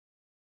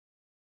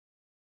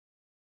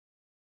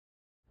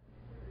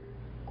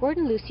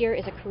Gordon Lucier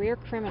is a career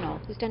criminal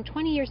who's done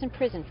 20 years in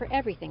prison for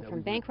everything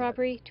from bank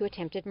robbery to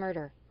attempted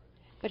murder.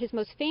 But his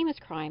most famous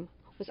crime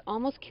was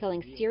almost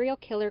killing serial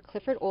killer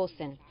Clifford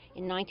Olson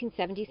in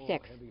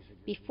 1976,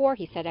 before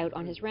he set out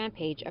on his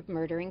rampage of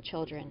murdering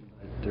children.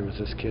 There was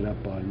this kid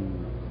up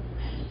on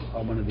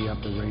one of the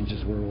upper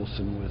ranges where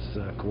Olson was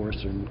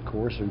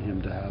coercing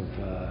him to have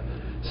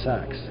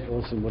sex.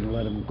 Olson wouldn't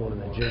let him go to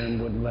the gym,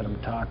 wouldn't let him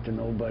talk to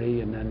nobody,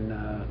 and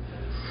then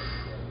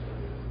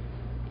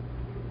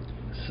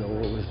so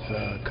it was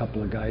a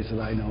couple of guys that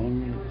I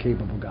know,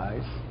 capable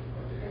guys,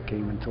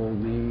 came and told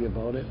me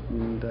about it,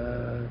 and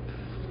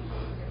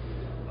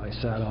I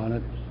sat on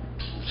it,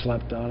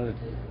 slept on it.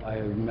 I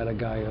met a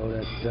guy out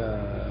at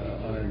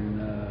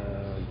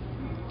on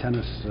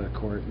tennis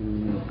court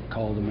and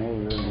called him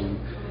over,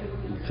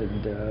 and he said,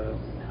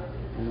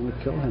 I'm going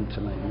to kill him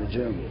tonight in the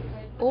gym.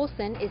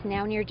 Olson is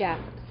now near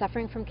death,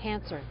 suffering from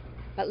cancer,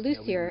 but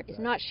Lucier is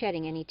not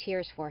shedding any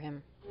tears for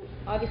him.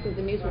 Obviously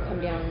the news will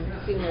come down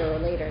sooner or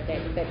later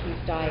that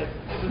he's died.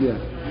 Yeah.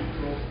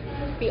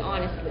 Be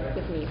honest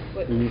with me.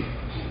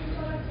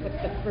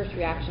 What's the first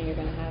reaction you're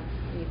going to have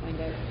when you find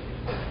out?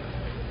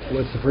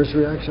 What's the first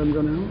reaction I'm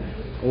going to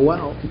have? Oh,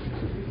 well,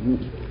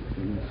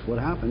 that's what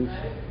happens.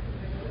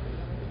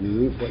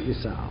 You reap what you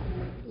sow.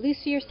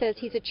 Lucier says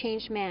he's a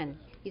changed man.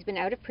 He's been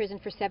out of prison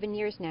for 7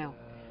 years now,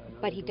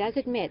 but he does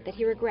admit that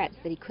he regrets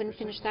that he couldn't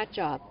finish that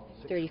job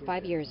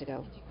 35 years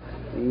ago.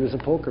 He was a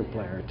poker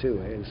player too,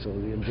 so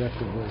the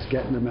objective was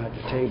getting him at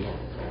the table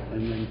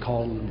and then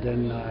calling him.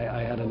 Then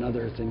I had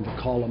another thing to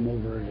call him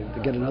over,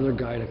 to get another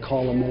guy to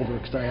call him over,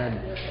 because I had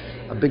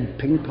a big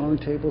ping pong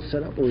table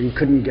set up where he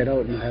couldn't get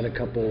out, and I had a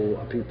couple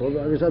of people.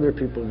 There's other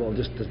people involved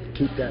just to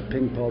keep that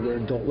ping pong there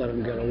and don't let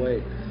him get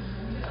away.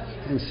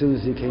 And as soon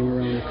as he came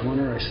around the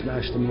corner, I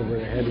smashed him over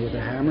the head with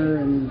a hammer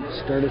and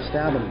started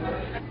stabbing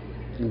him.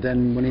 And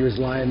then when he was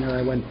lying there,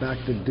 I went back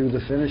to do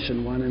the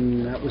finishing one,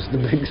 and that was the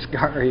big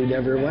scar. He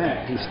never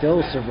went. He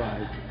still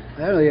survived.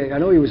 I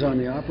know he was on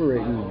the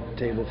operating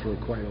table for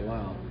quite a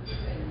while.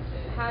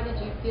 How did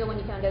you feel when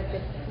you found out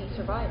that he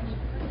survived?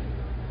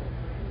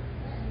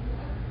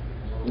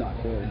 Not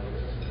good.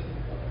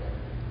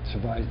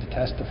 Survived to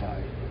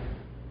testify.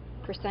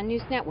 For Sun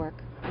News Network,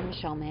 I'm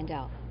Michelle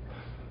Mandel.